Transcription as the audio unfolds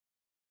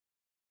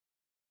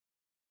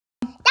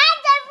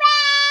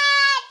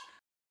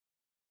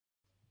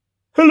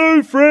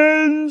Hello,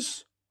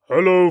 friends!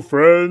 Hello,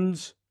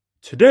 friends!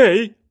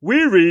 Today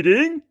we're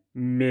reading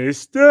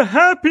Mr.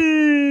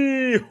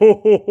 Happy!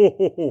 Ho, ho, ho,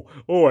 ho, ho.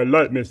 Oh, I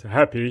like Mr.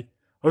 Happy.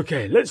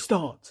 Okay, let's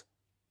start.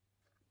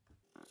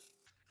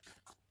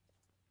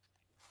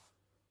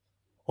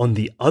 On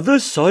the other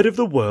side of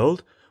the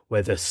world,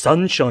 where the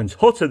sun shines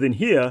hotter than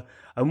here,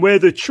 and where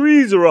the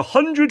trees are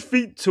 100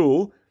 feet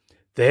tall,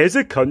 there's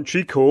a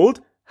country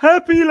called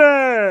Happy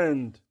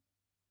Land.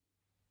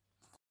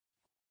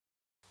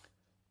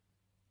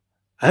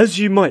 As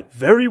you might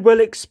very well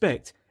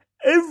expect,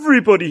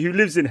 everybody who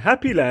lives in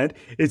Happy Land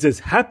is as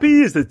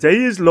happy as the day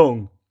is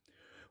long.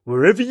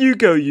 Wherever you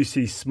go, you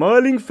see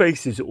smiling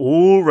faces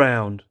all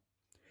round.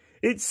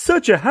 It's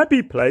such a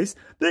happy place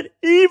that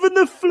even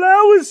the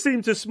flowers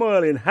seem to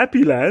smile in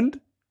Happy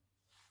Land.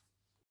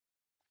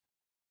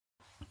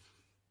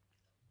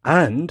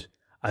 And,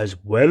 as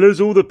well as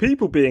all the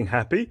people being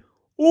happy,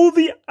 all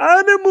the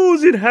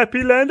animals in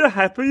Happy Land are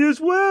happy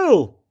as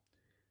well.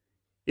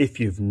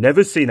 If you've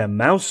never seen a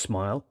mouse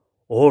smile,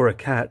 or a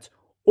cat,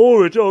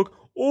 or a dog,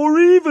 or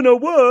even a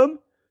worm,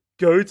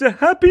 go to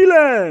Happy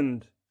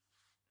Land.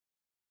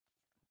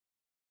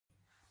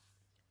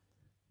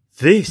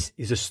 This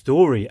is a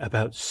story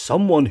about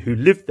someone who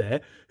lived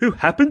there who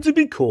happened to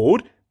be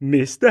called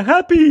Mr.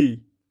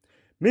 Happy.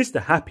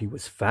 Mr. Happy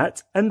was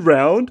fat and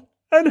round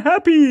and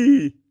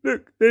happy.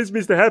 Look, there's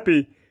Mr.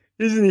 Happy.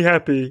 Isn't he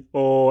happy?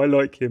 Oh, I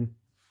like him.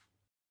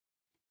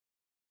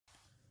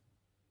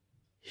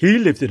 He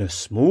lived in a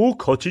small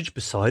cottage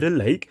beside a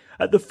lake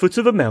at the foot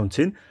of a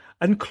mountain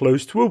and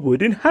close to a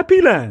wood in Happy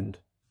Land.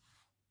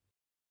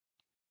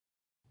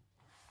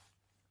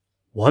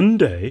 One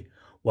day,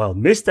 while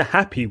Mr.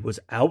 Happy was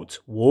out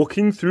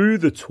walking through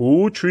the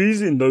tall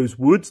trees in those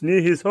woods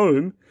near his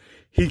home,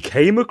 he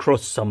came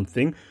across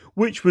something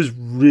which was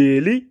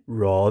really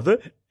rather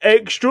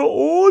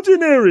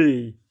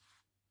extraordinary.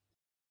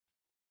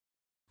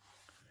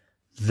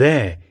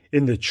 There,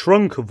 in the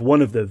trunk of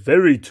one of the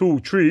very tall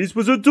trees,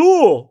 was a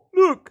door.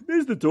 Look,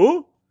 there's the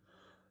door.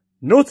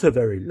 Not a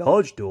very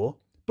large door,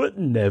 but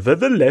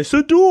nevertheless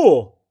a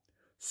door.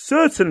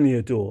 Certainly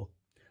a door.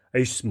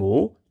 A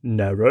small,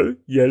 narrow,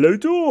 yellow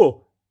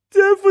door.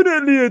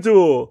 Definitely a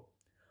door.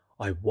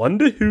 I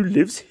wonder who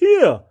lives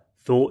here,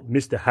 thought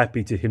Mr.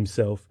 Happy to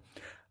himself,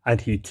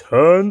 and he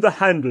turned the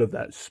handle of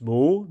that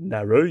small,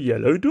 narrow,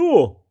 yellow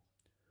door.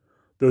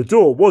 The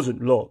door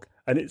wasn't locked,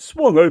 and it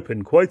swung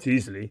open quite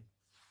easily.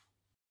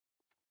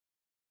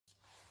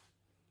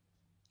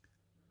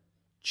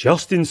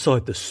 Just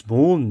inside the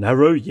small,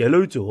 narrow,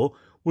 yellow door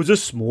was a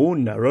small,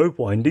 narrow,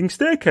 winding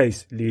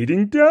staircase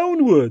leading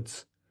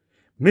downwards.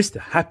 Mr.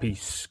 Happy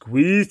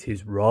squeezed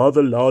his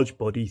rather large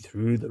body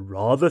through the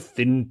rather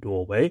thin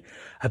doorway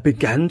and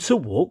began to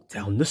walk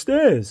down the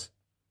stairs.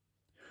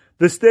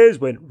 The stairs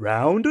went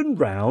round and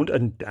round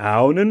and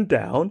down and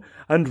down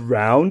and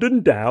round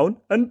and down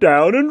and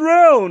down and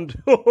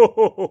round.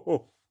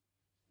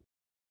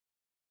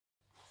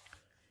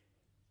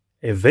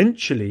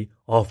 Eventually,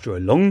 after a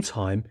long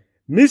time,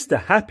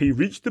 Mr. Happy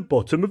reached the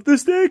bottom of the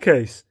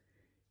staircase.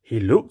 He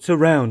looked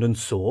around and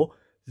saw,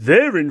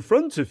 there in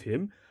front of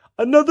him,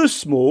 another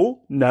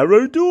small,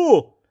 narrow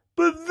door.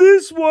 But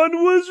this one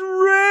was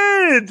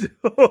red!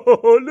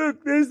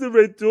 Look, there's the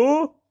red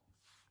door.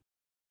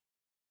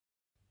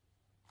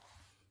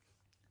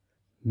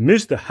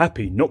 Mr.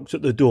 Happy knocked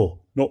at the door.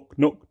 Knock,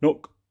 knock,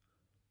 knock.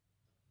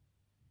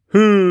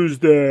 "Who's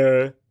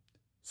there?"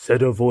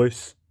 said a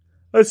voice.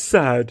 A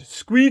sad,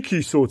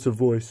 squeaky sort of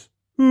voice.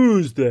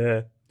 "Who's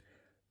there?"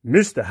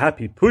 Mr.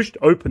 Happy pushed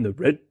open the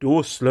red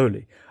door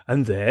slowly,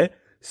 and there,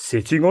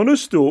 sitting on a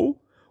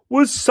stool,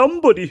 was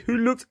somebody who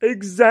looked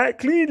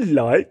exactly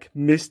like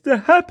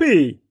Mr.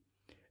 Happy,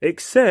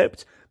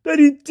 except that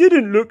he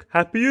didn't look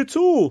happy at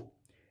all.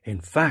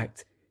 In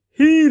fact,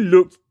 he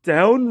looked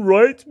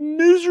downright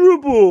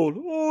miserable.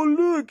 Oh,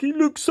 look, he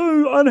looks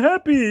so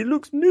unhappy. He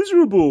looks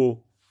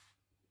miserable.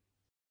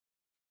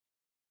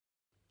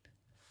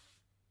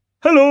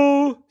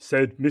 "Hello,"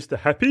 said Mr.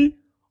 Happy.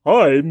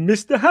 "I'm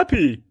Mr.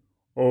 Happy."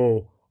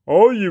 "Oh,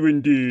 are you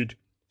indeed?"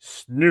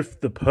 sniffed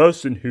the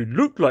person who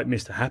looked like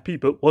Mr. Happy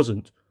but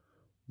wasn't.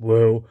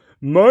 "Well,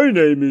 my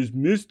name is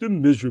Mr.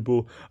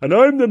 Miserable, and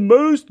I'm the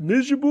most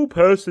miserable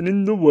person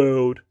in the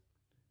world."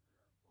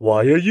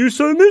 "Why are you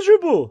so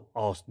miserable?"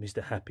 asked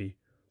Mr. Happy.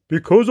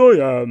 "Because I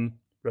am,"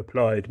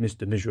 replied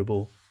Mr.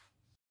 Miserable.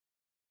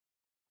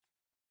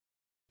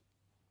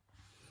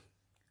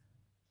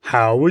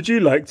 "How would you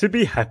like to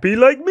be happy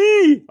like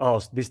me?"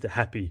 asked Mr.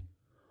 Happy.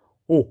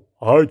 "Oh,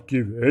 I'd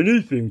give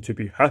anything to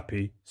be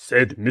happy,"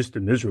 said Mr.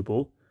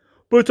 Miserable.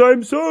 "But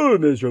I'm so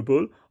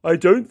miserable, I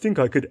don't think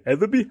I could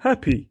ever be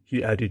happy,"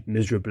 he added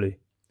miserably.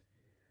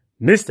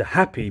 Mr.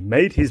 Happy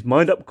made his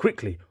mind up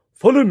quickly.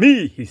 "Follow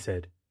me," he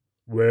said.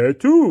 "Where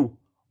to?"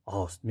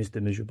 asked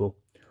Mr. Miserable.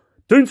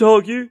 "Don't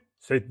argue,"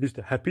 said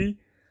Mr. Happy,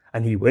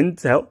 and he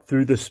went out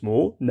through the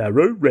small,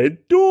 narrow,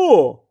 red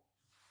door.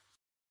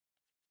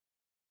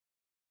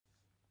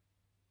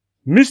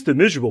 Mr.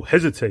 Miserable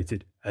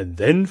hesitated and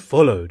then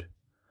followed.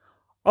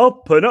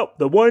 Up and up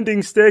the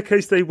winding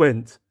staircase they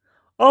went.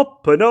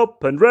 up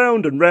and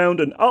round and round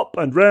and up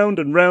and round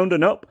and round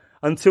and up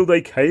until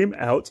they came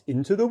out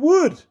into the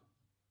wood.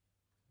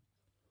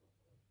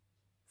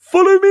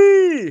 "Follow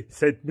me,"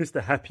 said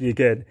Mr. Happy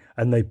again,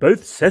 and they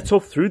both set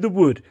off through the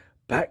wood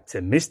back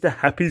to Mr.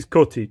 Happy's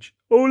cottage.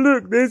 Oh,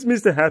 look, there's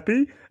Mr.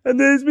 Happy and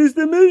there's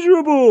Mr.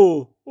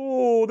 Miserable.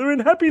 Oh, they're in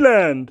Happy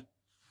Land.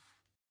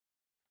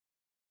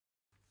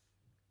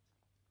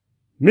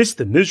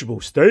 Mr.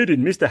 Miserable stayed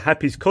in Mr.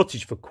 Happy's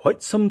cottage for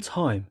quite some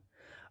time,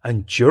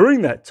 and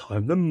during that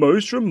time the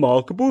most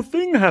remarkable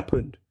thing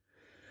happened.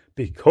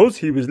 Because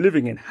he was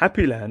living in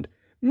Happy Land,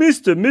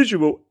 Mr.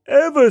 Miserable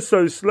ever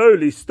so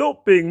slowly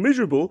stopped being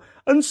miserable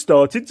and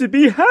started to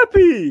be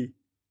happy.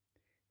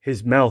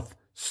 His mouth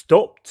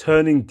stopped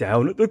turning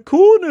down at the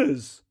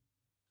corners.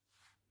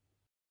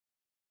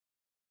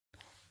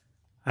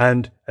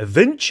 And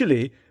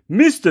eventually,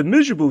 Mr.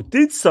 Miserable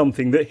did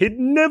something that he'd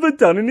never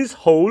done in his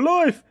whole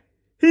life.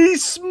 He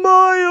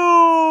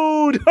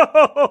smiled!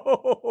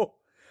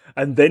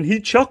 And then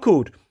he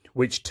chuckled,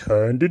 which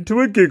turned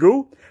into a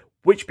giggle,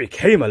 which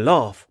became a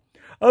laugh.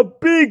 A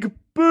big,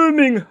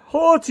 booming,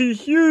 hearty,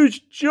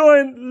 huge,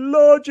 giant,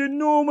 large,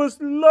 enormous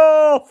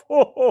laugh!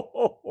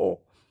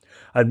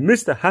 And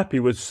Mr. Happy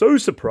was so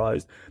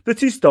surprised that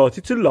he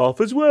started to laugh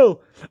as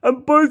well,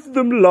 and both of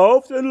them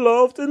laughed and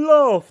laughed and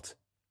laughed.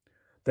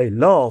 They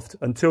laughed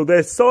until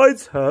their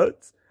sides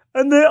hurt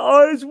and their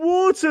eyes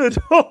watered.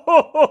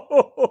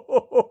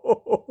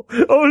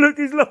 Oh, look,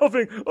 he's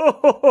laughing.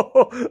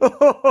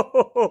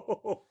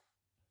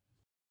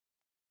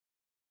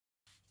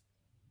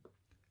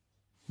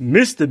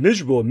 Mr.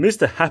 Miserable and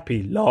Mr.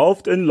 Happy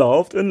laughed and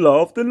laughed and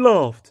laughed and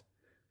laughed.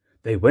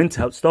 They went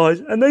outside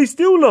and they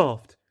still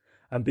laughed.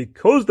 And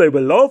because they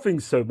were laughing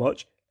so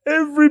much,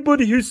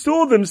 everybody who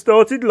saw them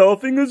started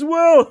laughing as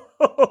well.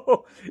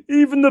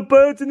 Even the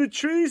birds in the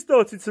tree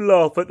started to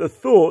laugh at the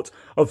thought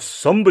of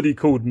somebody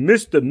called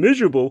Mr.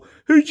 Miserable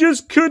who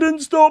just couldn't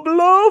stop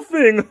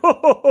laughing.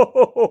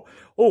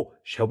 Oh,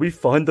 shall we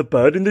find the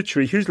bird in the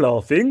tree who's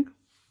laughing?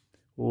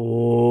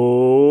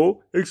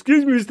 Oh,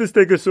 excuse me, Mr.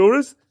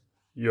 Stegosaurus.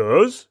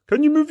 Yes,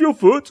 can you move your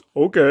foot?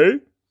 Okay.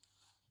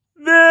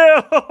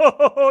 There!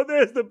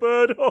 There's the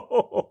bird.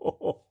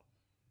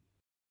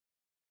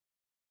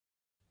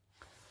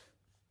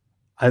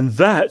 And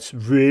that's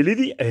really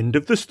the end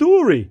of the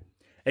story,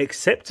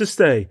 except to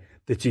say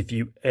that if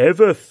you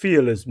ever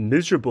feel as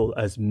miserable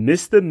as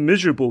Mr.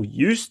 Miserable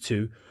used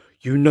to,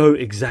 you know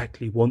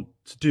exactly what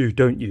to do,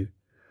 don't you?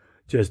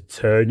 Just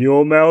turn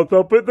your mouth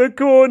up at the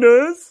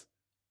corners.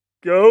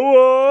 Go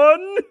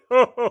on.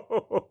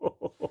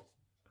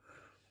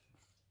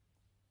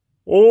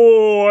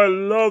 Oh, I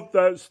love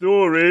that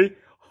story.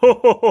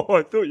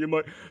 I thought you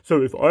might.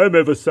 So if I'm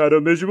ever sad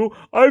or miserable,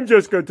 I'm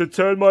just going to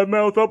turn my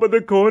mouth up at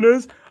the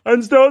corners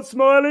and start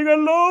smiling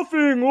and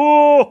laughing.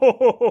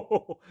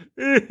 Oh,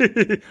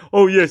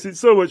 oh yes, it's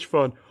so much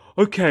fun.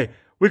 Okay,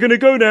 we're going to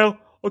go now.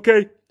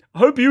 Okay, I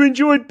hope you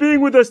enjoyed being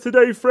with us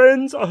today,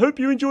 friends. I hope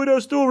you enjoyed our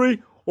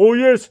story. Oh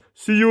yes,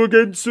 see you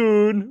again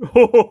soon.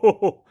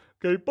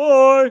 Okay,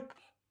 bye.